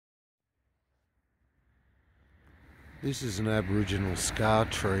This is an Aboriginal scar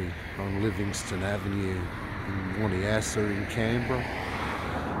tree on Livingston Avenue in Wanniassa in Canberra.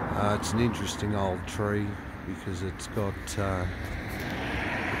 It's an interesting old tree because it's got a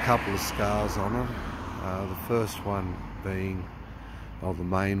couple of scars on it. The first one being, or the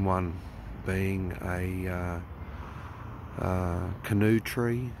main one being a canoe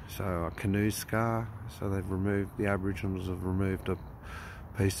tree, so a canoe scar. So the Aboriginals have removed a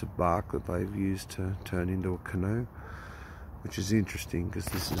piece of bark that they've used to turn into a canoe, which is interesting because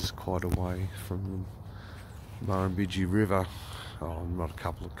this is quite a way from the Murrumbidgee River. Oh, not a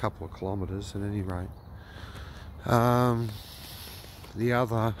couple of kilometres at any rate. The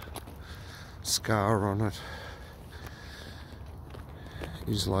other scar on it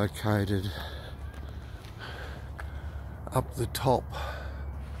is located up the top,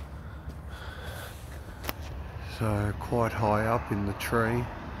 so quite high up in the tree,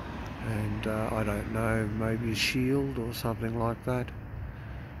 and I don't know, maybe a shield or something like that.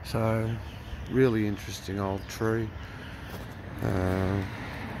 So really interesting old tree.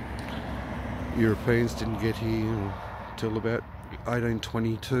 Europeans didn't get here until about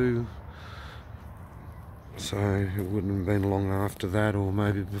 1822, so it wouldn't have been long after that, or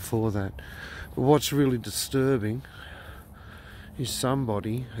maybe before that. But what's really disturbing is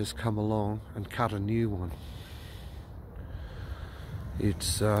somebody has come along and cut a new one.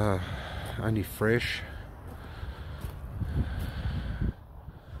 It's only fresh,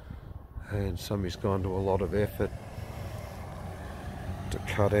 and somebody's gone to a lot of effort to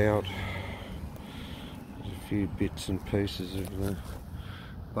cut out. There's a few bits and pieces of the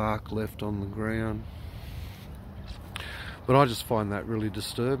bark left on the ground. But I just find that really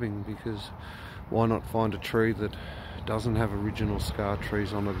disturbing, because why not find a tree that doesn't have original scar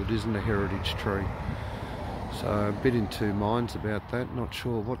trees on it, that isn't a heritage tree? So a bit in two minds about that, not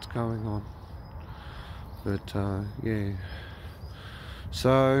sure what's going on. But yeah.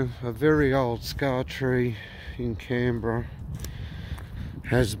 So a very old scar tree in Canberra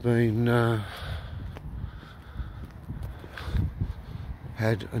has been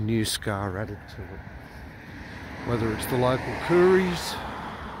had a new scar added to it. Whether it's the local Kooris,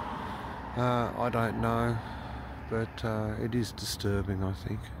 I don't know, but it is disturbing, I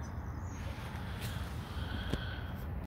think.